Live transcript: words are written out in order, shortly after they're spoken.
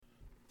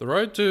The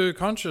road to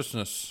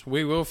consciousness.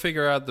 We will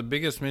figure out the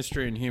biggest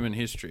mystery in human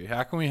history.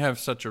 How can we have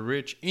such a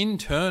rich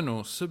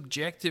internal,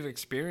 subjective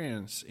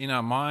experience in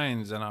our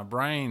minds and our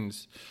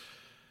brains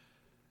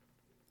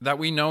that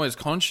we know as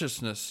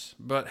consciousness?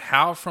 But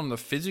how from the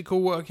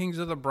physical workings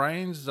of the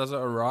brains does it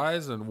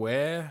arise, and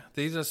where?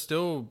 These are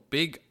still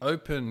big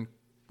open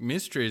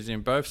mysteries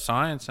in both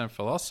science and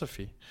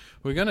philosophy.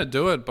 We're going to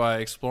do it by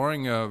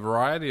exploring a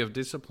variety of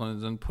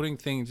disciplines and putting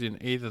things in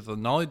either the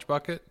knowledge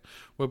bucket,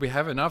 where we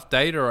have enough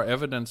data or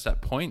evidence that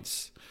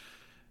points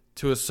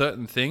to a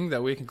certain thing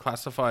that we can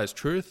classify as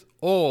truth,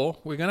 or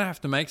we're going to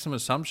have to make some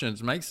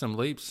assumptions, make some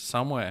leaps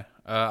somewhere.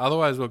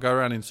 Otherwise, we'll go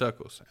around in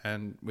circles.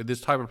 And with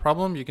this type of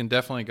problem, you can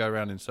definitely go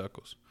around in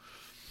circles.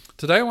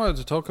 Today, I wanted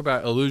to talk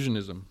about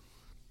illusionism.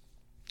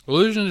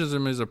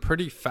 Illusionism is a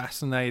pretty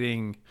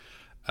fascinating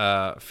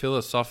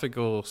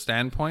philosophical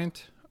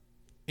standpoint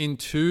in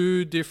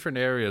two different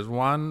areas.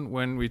 One,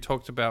 when we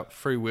talked about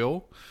free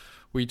will,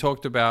 we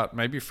talked about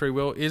maybe free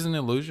will is an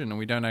illusion and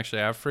we don't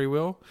actually have free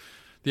will.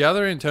 The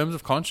other, in terms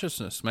of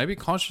consciousness, maybe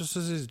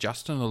consciousness is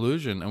just an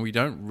illusion and we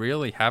don't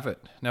really have it.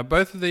 Now,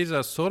 both of these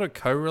are sort of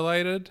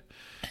correlated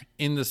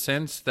in the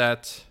sense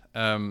that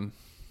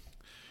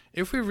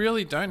if we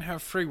really don't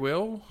have free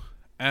will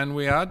and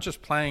we are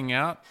just playing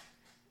out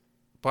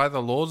by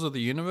the laws of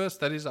the universe,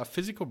 that is, our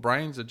physical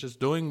brains are just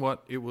doing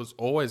what it was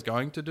always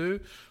going to do,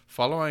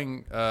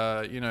 following,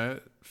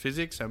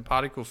 physics and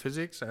particle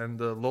physics and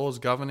the laws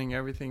governing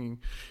everything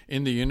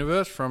in the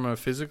universe from a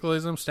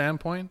physicalism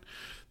standpoint,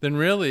 then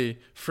really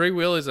free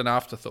will is an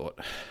afterthought.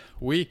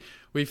 We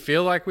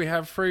feel like we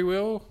have free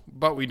will,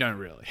 but we don't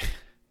really.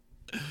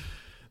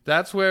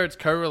 That's where it's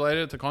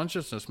correlated to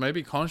consciousness.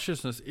 Maybe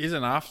consciousness is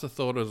an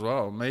afterthought as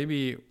well.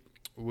 Maybe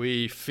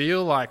we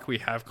feel like we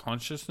have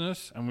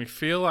consciousness and we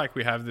feel like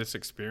we have this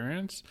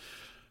experience,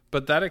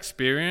 but that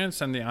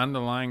experience and the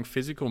underlying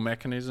physical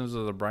mechanisms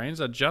of the brains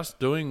are just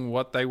doing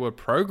what they were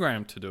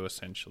programmed to do,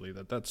 essentially.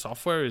 That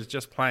software is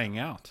just playing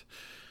out.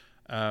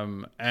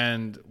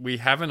 And we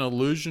have an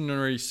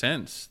illusionary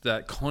sense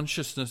that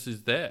consciousness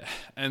is there.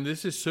 And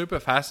this is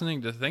super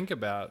fascinating to think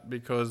about,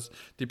 because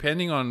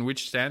depending on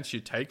which stance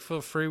you take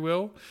for free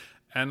will,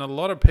 and a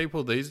lot of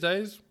people these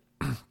days,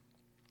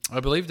 I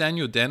believe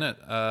Daniel Dennett,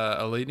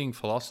 a leading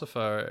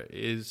philosopher,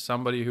 is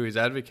somebody who is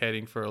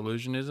advocating for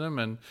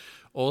illusionism, and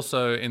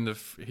also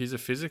he's a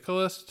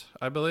physicalist,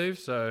 I believe.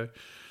 So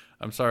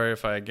I'm sorry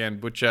if I again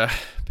butcher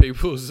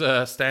people's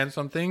stance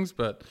on things,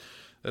 but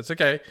that's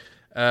okay.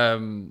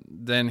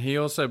 Then he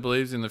also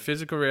believes in the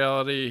physical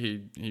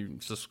reality. He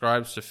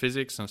subscribes to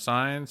physics and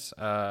science,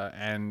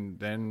 and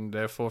then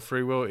therefore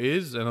free will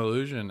is an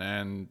illusion,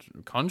 and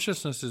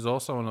consciousness is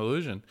also an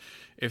illusion.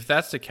 If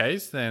that's the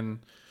case,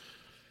 then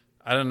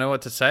I don't know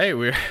what to say.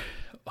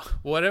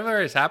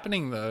 Whatever is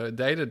happening though,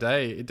 day to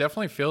day, it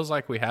definitely feels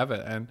like we have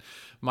it. And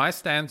my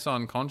stance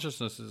on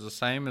consciousness is the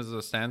same as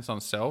the stance on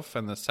self,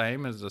 and the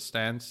same as the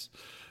stance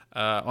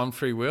on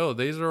free will.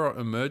 These are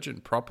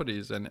emergent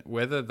properties, and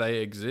whether they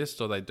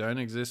exist or they don't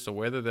exist, or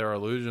whether they're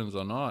illusions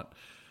or not,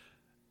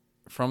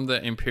 from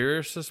the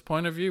empiricist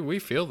point of view, we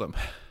feel them.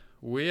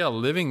 We are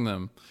living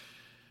them.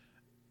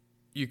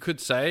 You could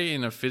say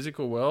in a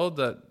physical world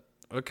that,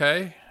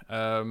 okay,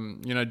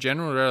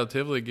 general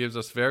relativity gives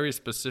us very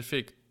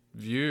specific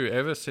view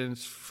ever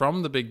since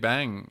from the Big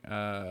Bang,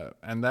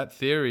 and that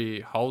theory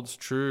holds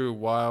true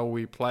while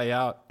we play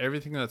out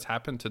everything that's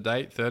happened to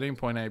date,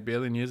 13.8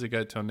 billion years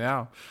ago till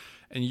now.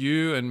 And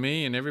you and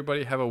me and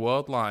everybody have a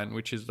world line,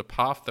 which is the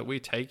path that we're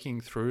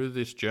taking through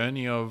this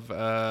journey of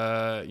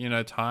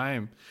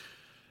time.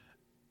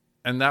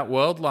 And that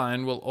world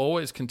line will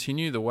always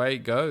continue the way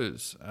it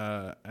goes.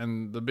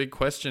 And the big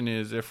question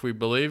is, if we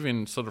believe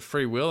in sort of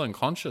free will and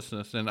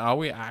consciousness, then are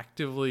we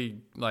actively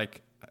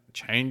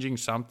changing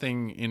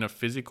something in a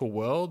physical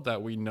world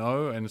that we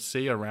know and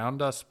see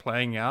around us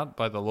playing out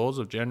by the laws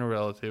of general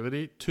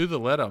relativity, to the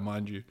letter,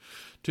 mind you,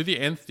 to the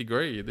nth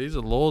degree? These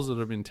are laws that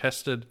have been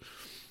tested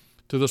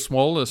to the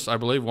smallest, I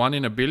believe, 1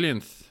 in a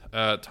billionth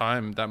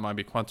time. That might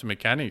be quantum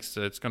mechanics.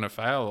 It's going to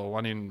fail, or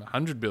 1 in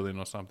 100 billion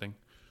or something.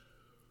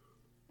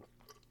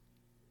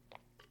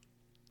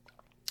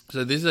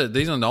 So these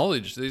are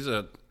knowledge. These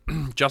are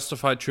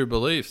justified true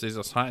beliefs. These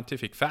are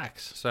scientific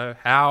facts. So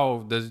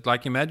how does,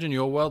 imagine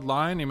your world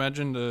line.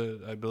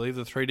 Imagine I believe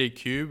the 3D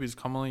cube is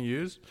commonly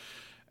used,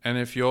 and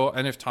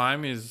if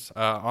time is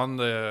on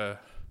the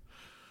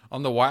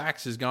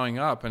y-axis going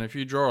up, and if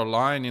you draw a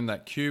line in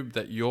that cube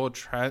that you're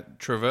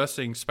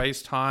traversing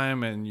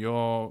space-time, and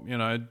you're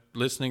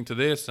listening to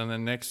this, and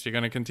then next you're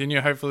going to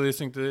continue hopefully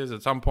listening to this,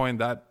 at some point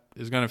that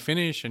is going to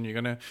finish and you're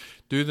going to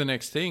do the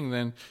next thing,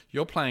 then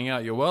you're playing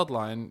out your world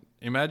line.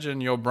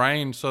 Imagine your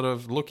brain sort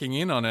of looking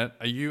in on it.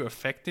 Are you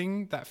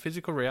affecting that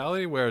physical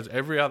reality, whereas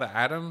every other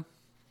atom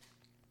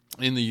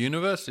in the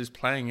universe is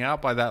playing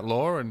out by that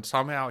law, and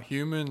somehow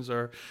humans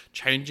are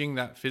changing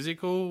that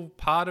physical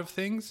part of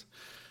things?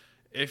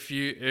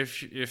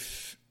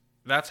 If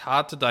that's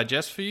hard to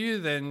digest for you,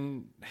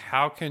 then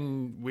how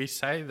can we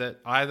say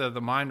that either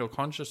the mind or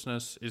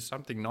consciousness is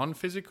something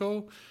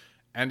non-physical,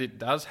 and it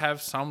does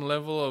have some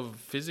level of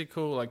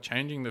physical, like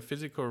changing the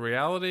physical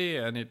reality,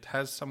 and it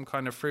has some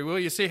kind of free will.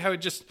 You see how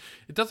it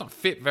doesn't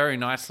fit very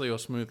nicely or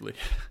smoothly.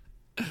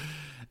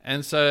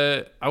 And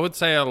so I would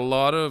say a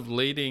lot of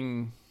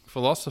leading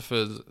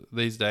philosophers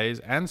these days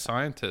and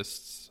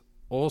scientists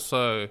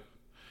also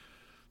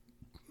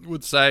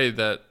would say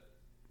that,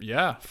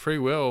 yeah, free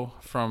will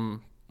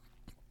from,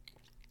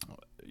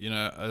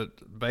 a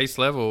base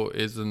level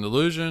is an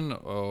illusion,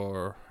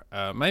 or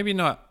maybe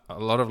not a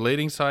lot of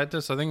leading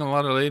scientists. I think a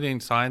lot of leading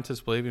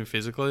scientists believe in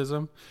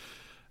physicalism,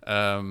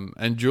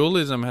 and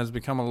dualism has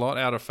become a lot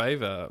out of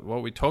favor.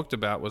 What we talked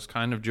about was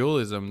kind of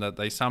dualism, that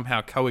they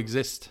somehow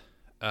coexist,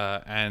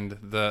 and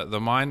the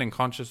mind and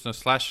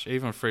consciousness /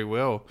 even free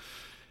will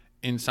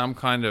in some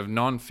kind of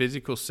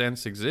non-physical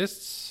sense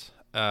exists,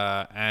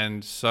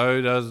 and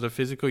so does the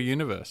physical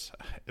universe.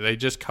 They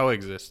just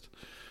coexist.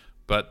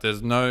 But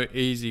there's no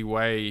easy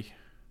way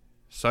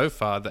so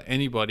far that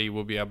anybody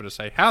will be able to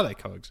say how they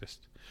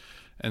coexist.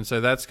 And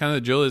so that's kind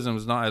of, dualism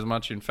is not as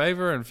much in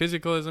favor, and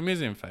physicalism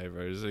is in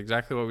favor. It's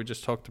exactly what we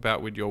just talked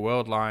about with your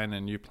world line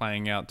and you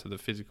playing out to the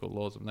physical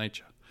laws of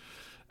nature.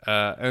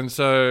 And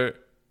so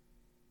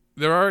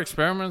there are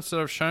experiments that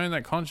have shown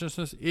that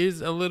consciousness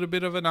is a little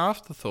bit of an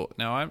afterthought.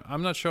 Now,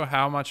 I'm not sure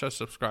how much I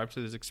subscribe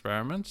to these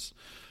experiments,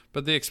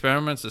 but the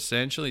experiments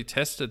essentially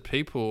tested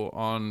people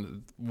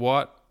on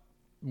what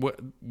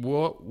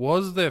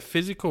was their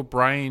physical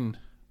brain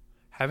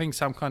having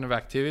some kind of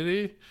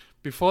activity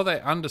before they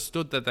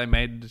understood that they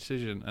made a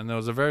decision. And there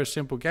was a very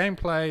simple game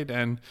played,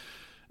 and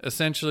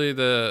essentially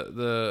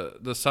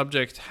the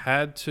subject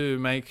had to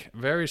make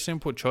very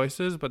simple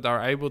choices, but they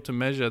were able to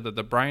measure that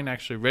the brain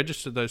actually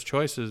registered those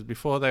choices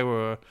before they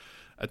were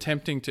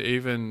attempting to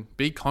even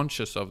be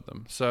conscious of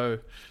them. So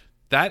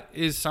that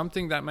is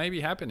something that may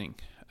be happening.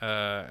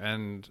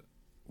 And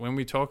when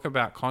we talk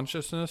about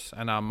consciousness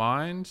and our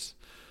minds,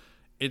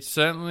 it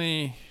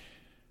certainly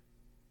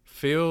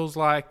feels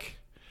like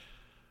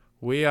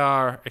we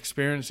are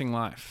experiencing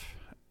life.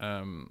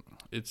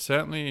 It's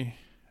certainly...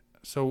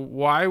 So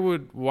why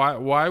would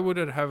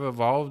it have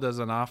evolved as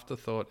an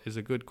afterthought is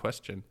a good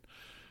question.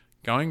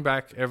 Going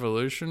back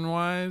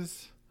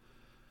evolution-wise,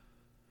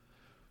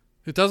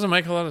 it doesn't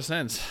make a lot of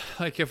sense.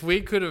 Like, if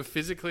we could have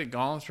physically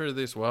gone through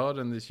this world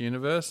and this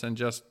universe and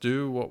just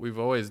do what we've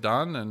always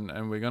done,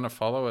 and we're going to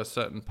follow a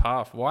certain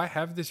path, why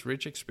have this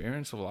rich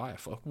experience of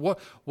life? Like,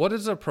 what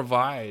does it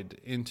provide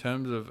in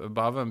terms of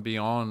above and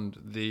beyond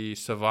the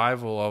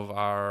survival of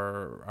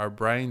our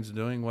brains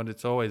doing what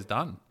it's always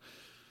done?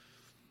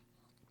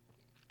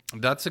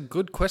 That's a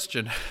good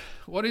question.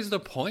 What is the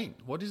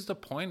point? What is the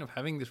point of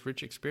having this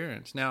rich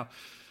experience? Now,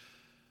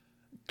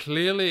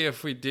 clearly,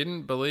 if we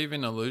didn't believe in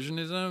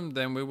illusionism,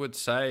 then we would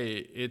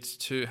say it's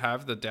to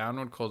have the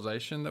downward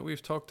causation that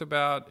we've talked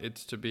about.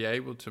 It's to be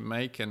able to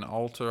make and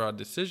alter our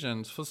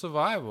decisions for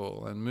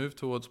survival and move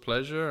towards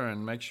pleasure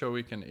and make sure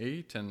we can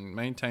eat and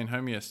maintain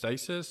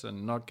homeostasis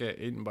and not get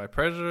eaten by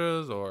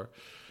predators or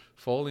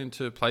fall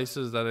into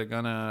places that are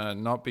going to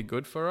not be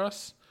good for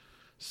us.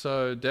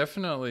 So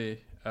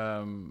definitely...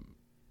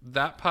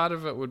 that part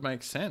of it would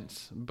make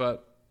sense.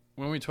 But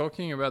when we're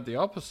talking about the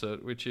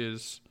opposite, which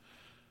is,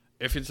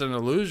 if it's an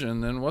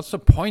illusion, then what's the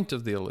point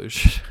of the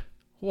illusion?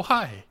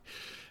 Why?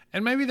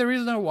 And maybe there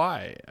is no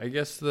why. I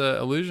guess the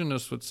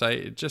illusionist would say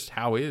it's just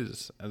how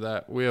is,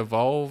 that we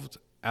evolved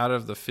out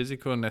of the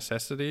physical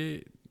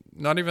necessity,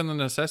 not even the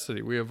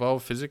necessity. We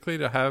evolved physically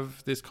to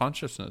have this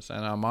consciousness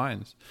and our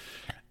minds.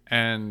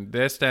 And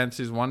their stance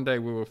is one day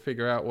we will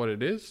figure out what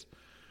it is.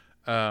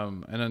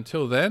 And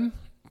until then...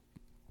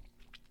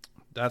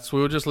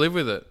 we'll just live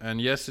with it. And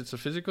yes, it's a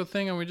physical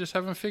thing and we just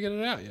haven't figured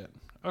it out yet.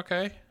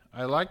 Okay,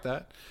 I like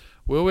that.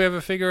 Will we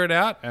ever figure it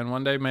out? And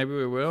one day maybe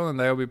we will, and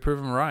they'll be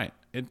proven right.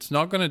 It's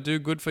not going to do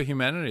good for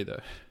humanity,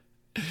 though.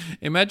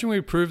 Imagine we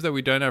prove that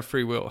we don't have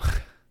free will.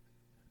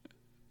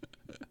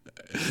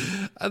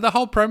 The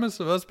whole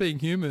premise of us being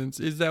humans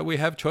is that we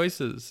have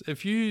choices.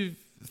 If you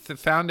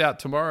found out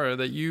tomorrow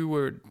that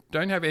you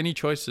don't have any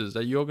choices,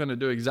 that you're going to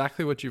do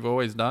exactly what you've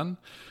always done,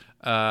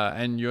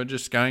 and you're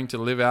just going to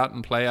live out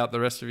and play out the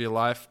rest of your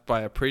life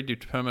by a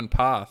predetermined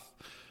path,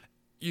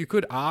 you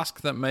could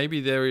ask that maybe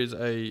there is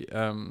a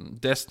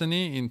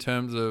destiny in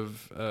terms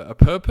of a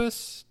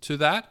purpose to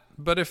that.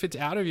 But if it's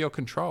out of your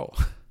control,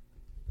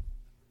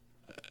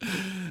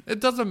 it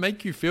doesn't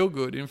make you feel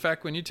good. In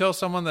fact, when you tell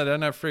someone they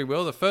don't have free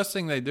will, the first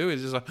thing they do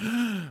is just like,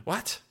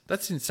 what?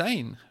 That's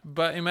insane.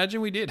 But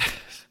imagine we did.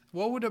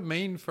 What would it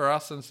mean for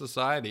us in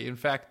society? In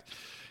fact,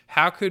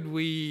 how could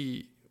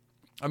we...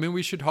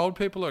 we should hold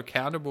people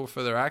accountable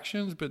for their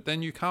actions, but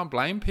then you can't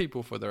blame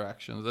people for their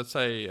actions. Let's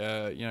say,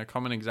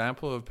 common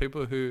example of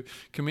people who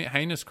commit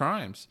heinous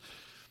crimes.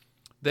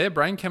 Their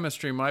brain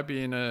chemistry might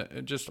be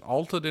just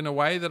altered in a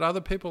way that other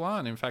people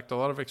aren't. In fact, a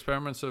lot of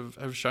experiments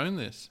have shown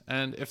this.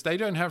 And if they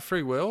don't have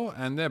free will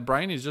and their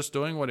brain is just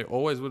doing what it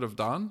always would have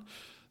done,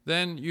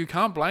 then you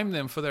can't blame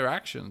them for their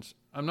actions.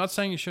 I'm not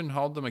saying you shouldn't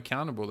hold them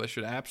accountable. They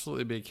should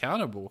absolutely be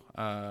accountable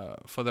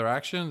for their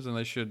actions, and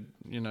they should,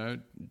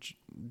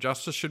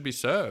 justice should be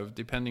served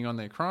depending on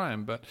their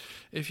crime. But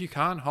if you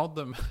can't hold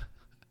them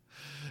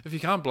if you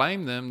can't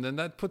blame them, then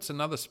that puts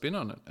another spin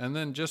on it. And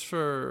then just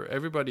for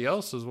everybody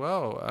else as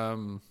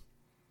well,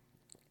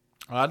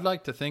 I'd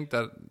like to think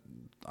that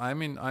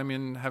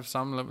have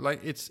some level,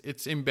 like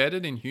it's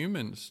embedded in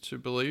humans to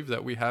believe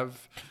that we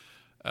have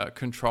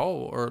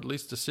control, or at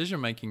least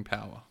decision-making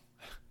power.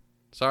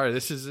 Sorry,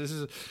 this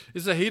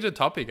is a heated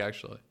topic,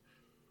 actually.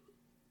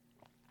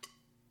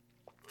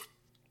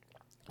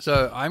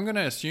 So I'm going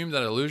to assume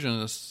that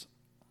illusionists,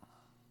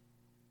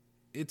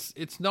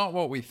 it's not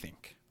what we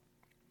think.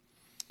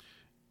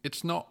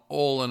 It's not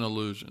all an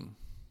illusion.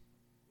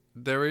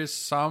 There is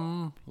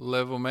some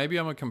level, maybe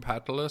I'm a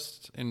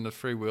compatibilist in the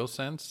free will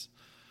sense,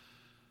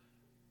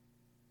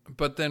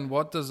 but then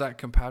what does that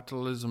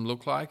compatibilism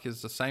look like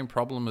is the same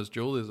problem as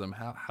dualism.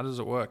 How does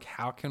it work?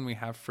 How can we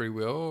have free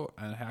will,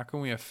 and how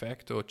can we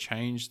affect or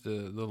change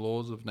the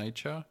laws of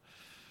nature?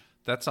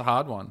 That's a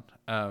hard one.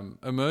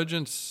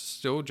 Emergence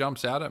still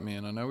jumps out at me,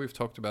 and I know we've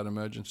talked about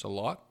emergence a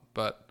lot,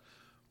 but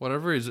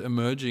whatever is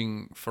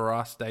emerging for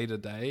us day to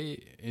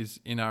day is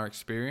in our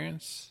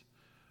experience.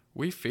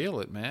 We feel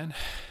it, man.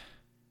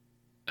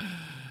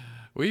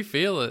 We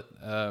feel it.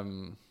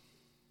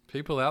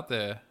 People out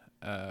there,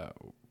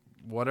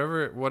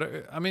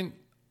 whatever. I mean,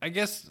 I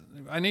guess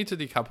I need to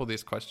decouple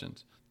these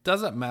questions.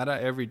 Does it matter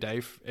every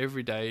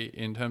day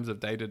in terms of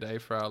day to day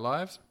for our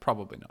lives?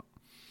 Probably not.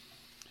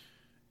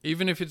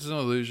 Even if it's an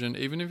illusion,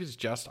 even if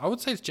it's I would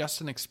say it's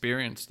just an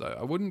experience, though.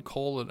 I wouldn't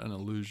call it an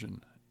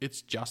illusion.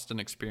 It's just an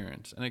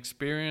experience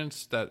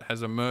that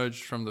has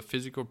emerged from the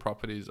physical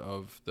properties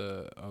of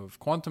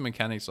quantum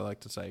mechanics, I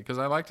like to say, because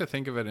I like to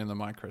think of it in the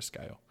micro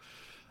scale.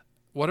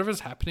 Whatever's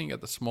happening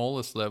at the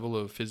smallest level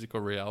of physical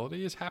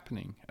reality is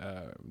happening.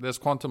 There's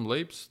quantum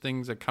leaps.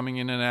 Things are coming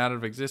in and out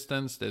of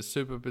existence. There's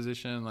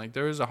superposition. Like,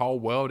 there is a whole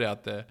world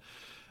out there.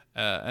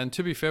 And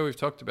to be fair, we've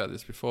talked about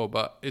this before,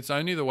 but it's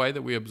only the way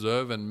that we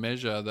observe and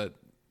measure that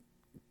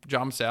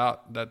jumps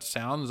out, that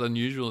sounds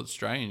unusual, it's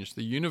strange.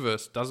 The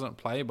universe doesn't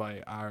play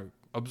by our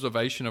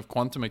observation of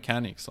quantum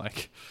mechanics.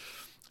 Like,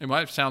 it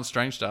might sound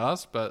strange to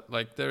us, but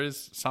like, there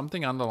is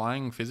something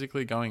underlying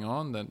physically going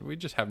on that we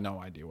just have no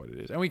idea what it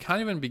is. And we can't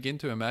even begin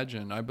to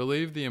imagine. I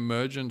believe the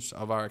emergence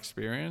of our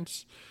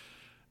experience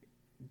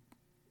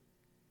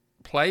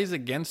plays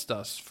against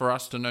us for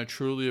us to know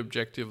truly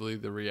objectively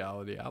the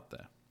reality out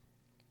there.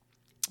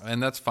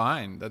 And that's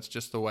fine. That's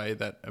just the way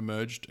that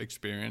emerged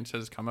experience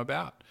has come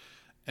about.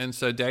 And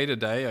so day to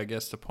day, I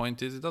guess the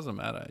point is, it doesn't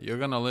matter. You're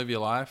going to live your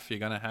life. You're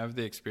going to have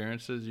the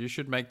experiences. You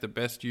should make the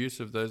best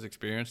use of those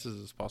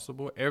experiences as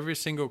possible. Every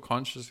single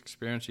conscious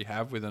experience you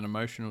have with an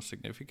emotional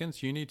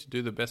significance, you need to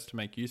do the best to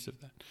make use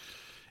of that.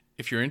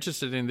 If you're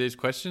interested in these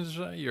questions,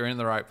 you're in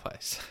the right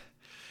place.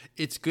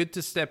 It's good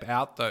to step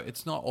out, though.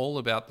 It's not all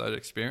about that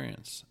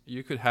experience.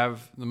 You could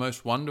have the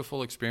most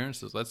wonderful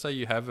experiences. Let's say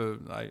you have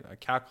a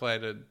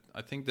calculated,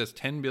 I think there's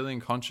 10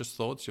 billion conscious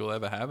thoughts you'll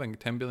ever have and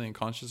 10 billion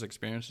conscious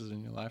experiences in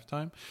your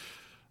lifetime.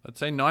 Let's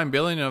say 9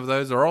 billion of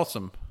those are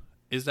awesome.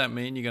 Does that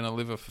mean you're going to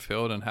live a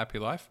fulfilled and happy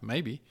life?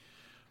 Maybe.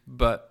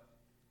 But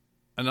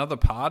another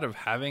part of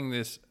having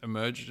this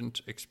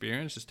emergent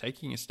experience is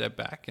taking a step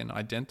back and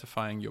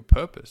identifying your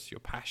purpose, your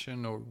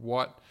passion, or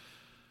what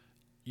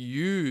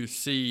you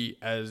see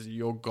as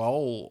your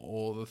goal,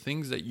 or the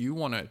things that you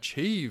want to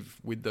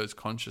achieve with those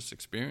conscious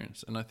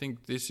experience. And I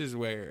think this is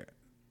where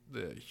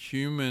the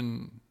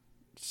human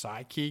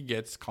psyche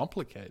gets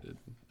complicated.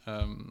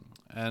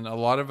 And a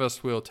lot of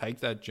us will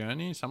take that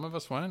journey. Some of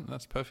us won't.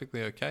 That's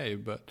perfectly okay.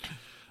 But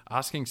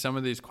asking some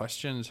of these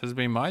questions has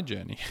been my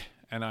journey.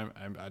 And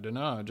I don't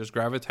know, I just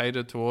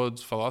gravitated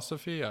towards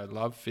philosophy. I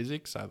love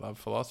physics. I love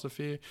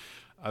philosophy.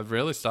 I've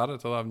really started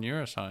to love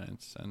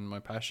neuroscience. And my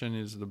passion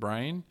is the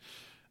brain.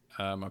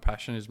 My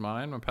passion is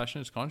mind. My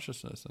passion is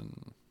consciousness.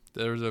 And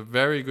there's a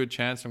very good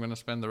chance I'm going to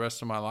spend the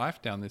rest of my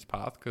life down this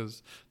path,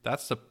 because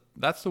that's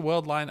the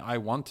world line I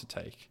want to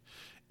take.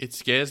 It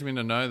scares me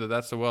to know that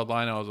that's the world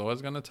line I was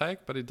always going to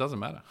take, but it doesn't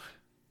matter.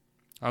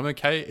 I'm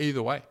okay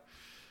either way.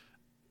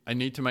 I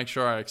need to make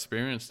sure I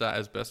experience that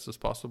as best as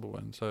possible.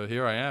 And so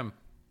here I am.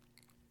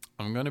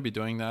 I'm going to be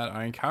doing that.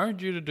 I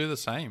encourage you to do the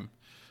same.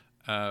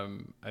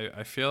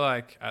 I feel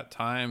like at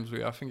times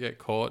we often get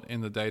caught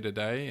in the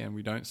day-to-day and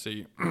we don't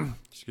see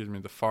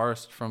the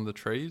forest from the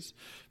trees,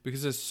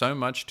 because there's so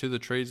much to the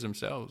trees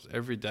themselves.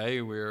 Every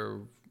day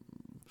we're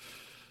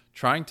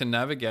trying to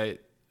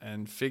navigate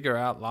and figure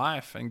out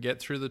life and get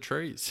through the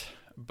trees,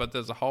 but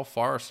there's a whole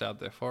forest out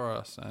there for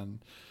us. And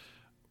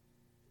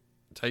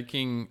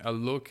taking a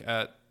look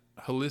at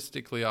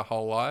holistically our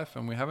whole life,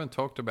 and we haven't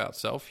talked about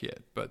self yet,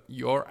 but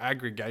your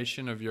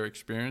aggregation of your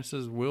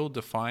experiences will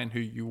define who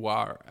you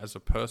are as a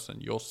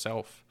person,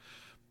 yourself.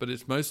 But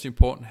it's most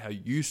important how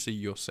you see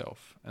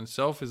yourself, and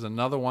self is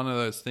another one of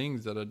those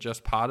things that are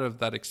just part of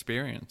that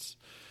experience.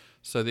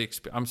 So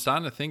I'm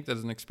starting to think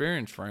there's an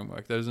experience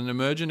framework. There's an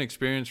emergent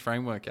experience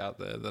framework out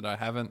there that I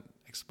haven't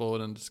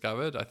explored and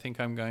discovered. I think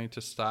I'm going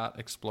to start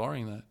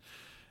exploring that,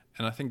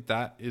 and I think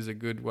that is a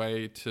good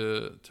way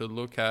to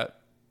look at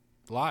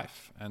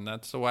life, and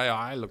that's the way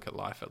I look at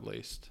life, at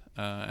least.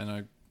 And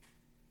I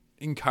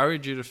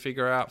encourage you to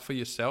figure out for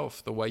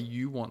yourself the way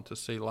you want to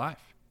see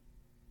life.